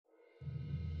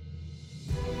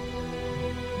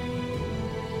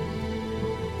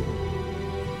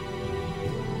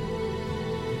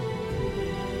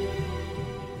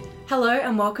Hello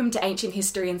and welcome to Ancient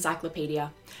History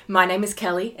Encyclopedia. My name is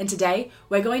Kelly and today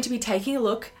we're going to be taking a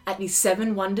look at the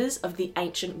 7 wonders of the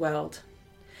ancient world.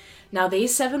 Now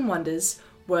these 7 wonders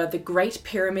were the Great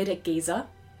Pyramid at Giza,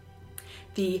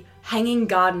 the Hanging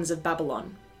Gardens of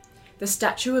Babylon, the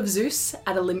statue of Zeus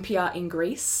at Olympia in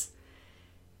Greece,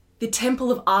 the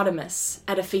Temple of Artemis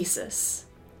at Ephesus,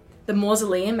 the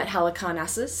Mausoleum at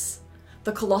Halicarnassus,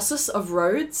 the Colossus of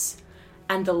Rhodes,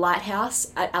 and the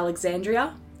Lighthouse at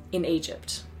Alexandria in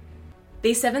Egypt.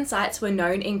 These 7 sites were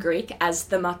known in Greek as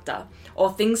themata, or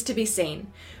things to be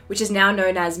seen, which is now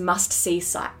known as must-see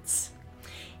sites.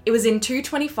 It was in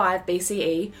 225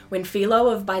 BCE when Philo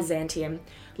of Byzantium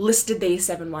listed these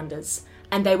 7 wonders,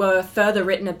 and they were further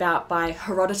written about by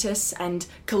Herodotus and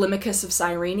Callimachus of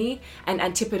Cyrene and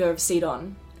Antipater of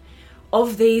Sidon.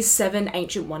 Of these 7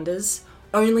 ancient wonders,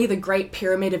 only the Great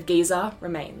Pyramid of Giza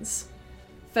remains.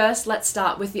 First, let's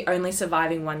start with the only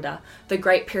surviving wonder, the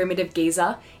Great Pyramid of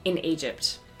Giza in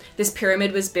Egypt. This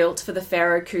pyramid was built for the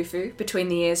pharaoh Khufu between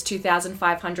the years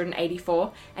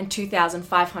 2584 and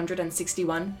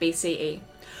 2561 BCE.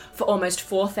 For almost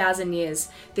 4,000 years,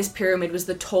 this pyramid was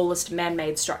the tallest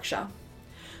man-made structure.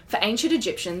 For ancient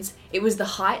Egyptians, it was the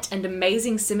height and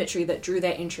amazing symmetry that drew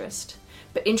their interest.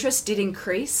 But interest did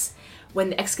increase when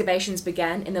the excavations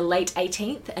began in the late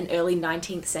 18th and early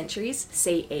 19th centuries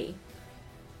CE.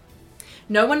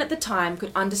 No one at the time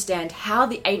could understand how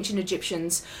the ancient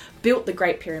Egyptians built the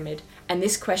Great Pyramid, and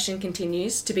this question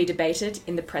continues to be debated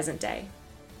in the present day.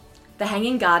 The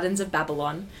Hanging Gardens of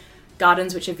Babylon,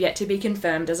 gardens which have yet to be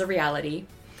confirmed as a reality,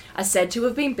 are said to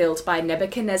have been built by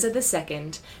Nebuchadnezzar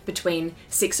II between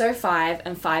 605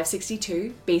 and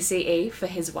 562 BCE for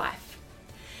his wife.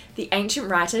 The ancient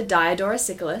writer Diodorus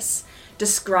Siculus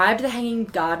described the Hanging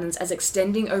Gardens as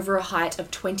extending over a height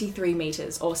of 23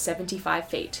 metres or 75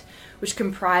 feet, which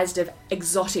comprised of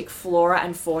exotic flora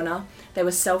and fauna. They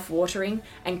were self-watering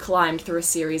and climbed through a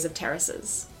series of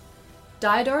terraces.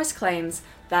 Diodorus claims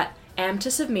that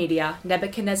Amtis of Media,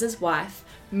 Nebuchadnezzar's wife,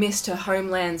 missed her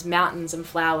homeland's mountains and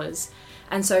flowers,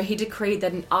 and so he decreed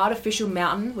that an artificial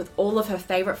mountain with all of her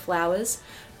favourite flowers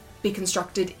be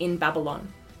constructed in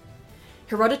Babylon.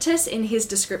 Herodotus, in his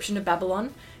description of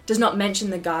Babylon, does not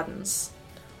mention the gardens,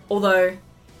 although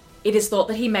it is thought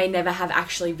that he may never have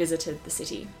actually visited the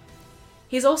city.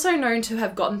 He is also known to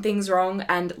have gotten things wrong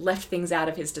and left things out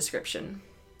of his description.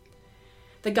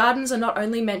 The gardens are not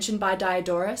only mentioned by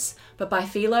Diodorus, but by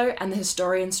Philo and the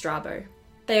historian Strabo.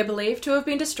 They are believed to have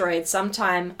been destroyed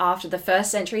sometime after the 1st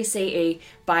century CE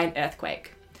by an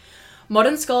earthquake.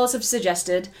 Modern scholars have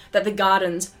suggested that the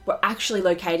gardens were actually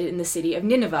located in the city of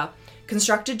Nineveh,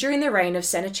 constructed during the reign of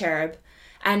Sennacherib,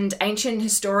 and ancient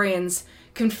historians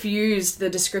confused the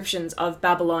descriptions of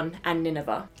Babylon and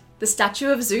Nineveh. The statue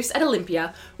of Zeus at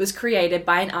Olympia was created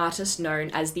by an artist known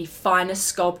as the finest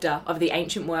sculptor of the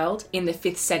ancient world in the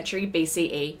 5th century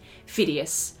BCE,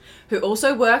 Phidias, who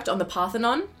also worked on the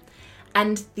Parthenon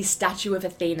and the statue of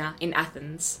Athena in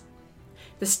Athens.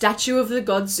 The statue of the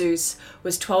god Zeus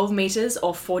was 12 metres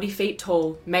or 40 feet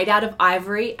tall, made out of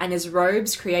ivory, and his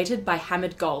robes created by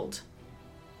hammered gold.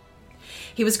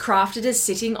 He was crafted as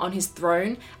sitting on his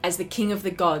throne as the king of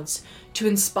the gods to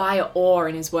inspire awe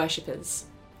in his worshippers.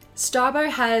 Strabo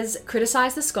has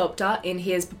criticised the sculptor in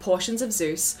his Proportions of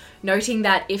Zeus, noting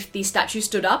that if the statue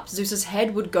stood up, Zeus's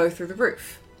head would go through the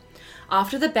roof.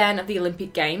 After the ban of the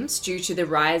Olympic Games due to the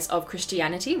rise of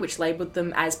Christianity, which labelled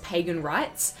them as pagan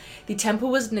rites, the temple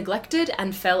was neglected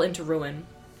and fell into ruin.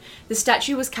 The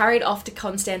statue was carried off to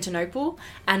Constantinople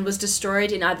and was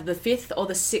destroyed in either the 5th or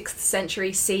the 6th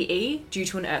century CE due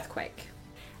to an earthquake.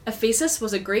 Ephesus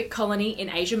was a Greek colony in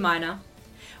Asia Minor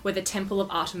where the Temple of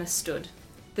Artemis stood.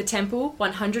 The temple,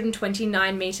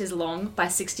 129 metres long by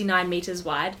 69 metres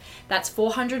wide, that's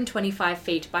 425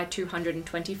 feet by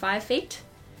 225 feet,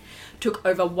 took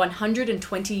over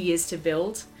 120 years to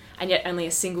build, and yet only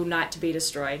a single night to be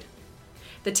destroyed.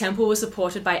 The temple was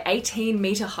supported by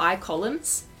 18-metre high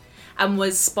columns and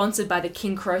was sponsored by the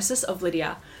King Croesus of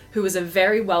Lydia, who was a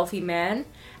very wealthy man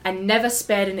and never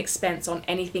spared an expense on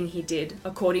anything he did,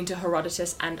 according to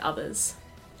Herodotus and others.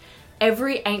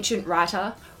 Every ancient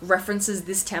writer references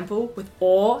this temple with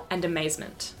awe and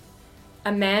amazement.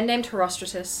 A man named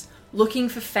Herostratus, looking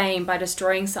for fame by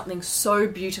destroying something so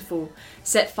beautiful,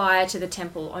 set fire to the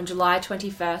temple on July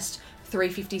 21st,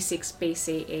 356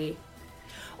 BCE.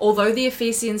 Although the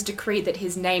Ephesians decreed that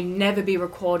his name never be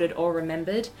recorded or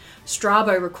remembered,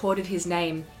 Strabo recorded his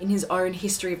name in his own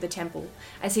history of the temple,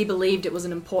 as he believed it was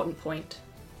an important point.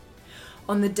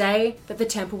 On the day that the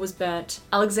temple was burnt,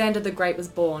 Alexander the Great was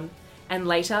born, and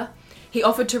later, He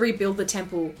offered to rebuild the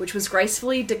temple, which was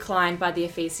gracefully declined by the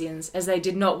Ephesians, as they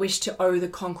did not wish to owe the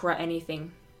conqueror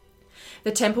anything.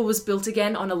 The temple was built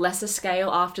again on a lesser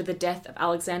scale after the death of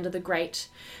Alexander the Great,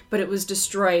 but it was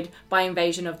destroyed by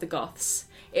invasion of the Goths.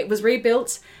 It was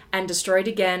rebuilt and destroyed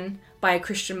again by a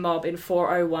Christian mob in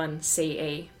 401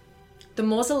 CE. The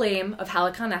mausoleum of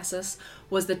Halicarnassus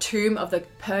was the tomb of the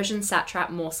Persian satrap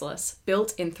Mausolus,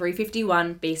 built in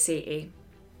 351 BCE.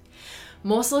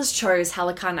 Mausolus chose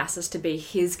Halicarnassus to be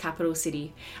his capital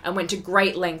city and went to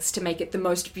great lengths to make it the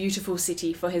most beautiful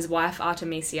city for his wife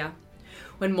Artemisia.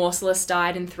 When Mausolus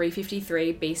died in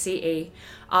 353 BCE,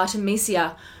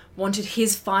 Artemisia wanted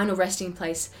his final resting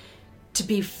place to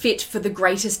be fit for the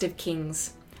greatest of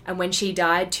kings, and when she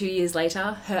died 2 years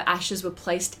later, her ashes were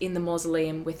placed in the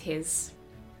mausoleum with his.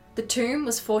 The tomb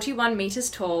was 41 metres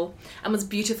tall and was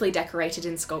beautifully decorated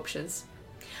in sculptures.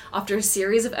 After a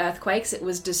series of earthquakes, it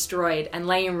was destroyed and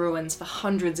lay in ruins for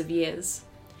hundreds of years.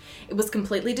 It was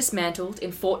completely dismantled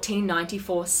in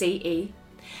 1494 CE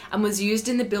and was used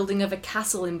in the building of a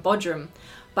castle in Bodrum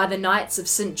by the Knights of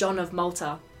St. John of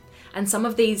Malta, and some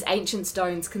of these ancient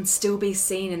stones can still be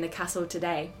seen in the castle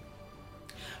today.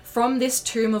 From this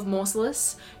tomb of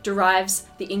Mausolus derives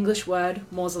the English word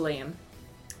mausoleum.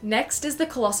 Next is the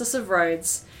Colossus of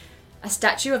Rhodes, a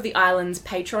statue of the island's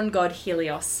patron god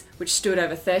Helios, which stood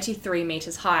over 33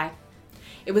 metres high.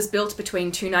 It was built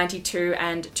between 292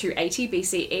 and 280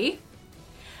 BCE,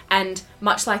 and,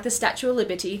 much like the Statue of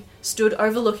Liberty, stood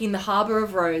overlooking the harbour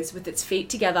of Rhodes with its feet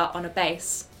together on a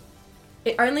base.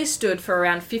 It only stood for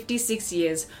around 56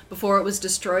 years before it was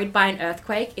destroyed by an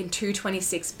earthquake in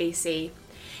 226 BC.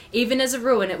 Even as a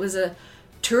ruin, it was a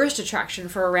tourist attraction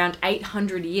for around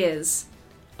 800 years.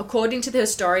 According to the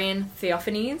historian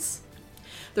Theophanes,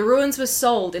 the ruins were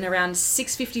sold in around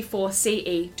 654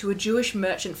 CE to a Jewish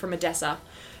merchant from Edessa,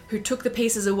 who took the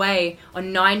pieces away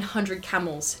on 900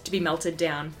 camels to be melted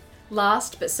down.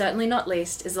 Last, but certainly not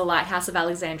least, is the Lighthouse of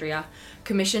Alexandria,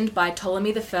 commissioned by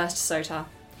Ptolemy I Soter.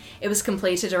 It was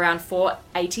completed around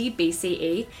 480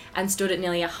 BCE and stood at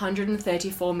nearly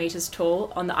 134 metres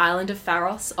tall on the island of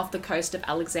Pharos off the coast of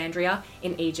Alexandria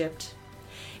in Egypt.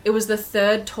 It was the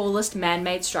third tallest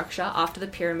man-made structure after the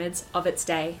pyramids of its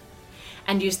day,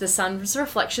 and used the sun's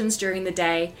reflections during the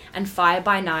day and fire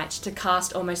by night to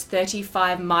cast almost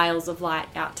 35 miles of light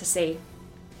out to sea.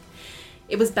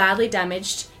 It was badly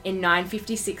damaged in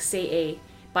 956 CE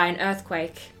by an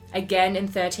earthquake, again in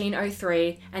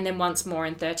 1303 and then once more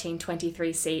in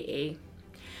 1323 CE.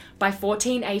 By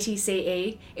 1480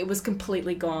 CE, it was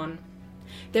completely gone.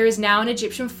 There is now an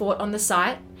Egyptian fort on the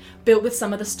site, built with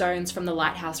some of the stones from the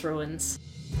lighthouse ruins.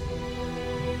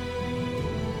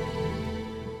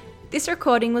 This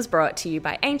recording was brought to you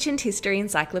by Ancient History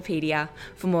Encyclopedia.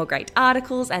 For more great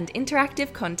articles and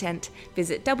interactive content,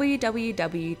 visit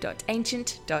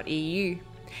www.ancient.eu.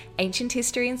 Ancient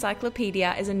History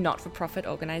Encyclopedia is a not-for-profit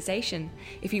organisation.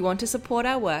 If you want to support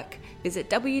our work, visit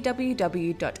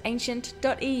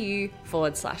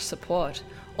www.ancient.eu/support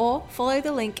or follow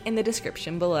the link in the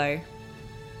description below.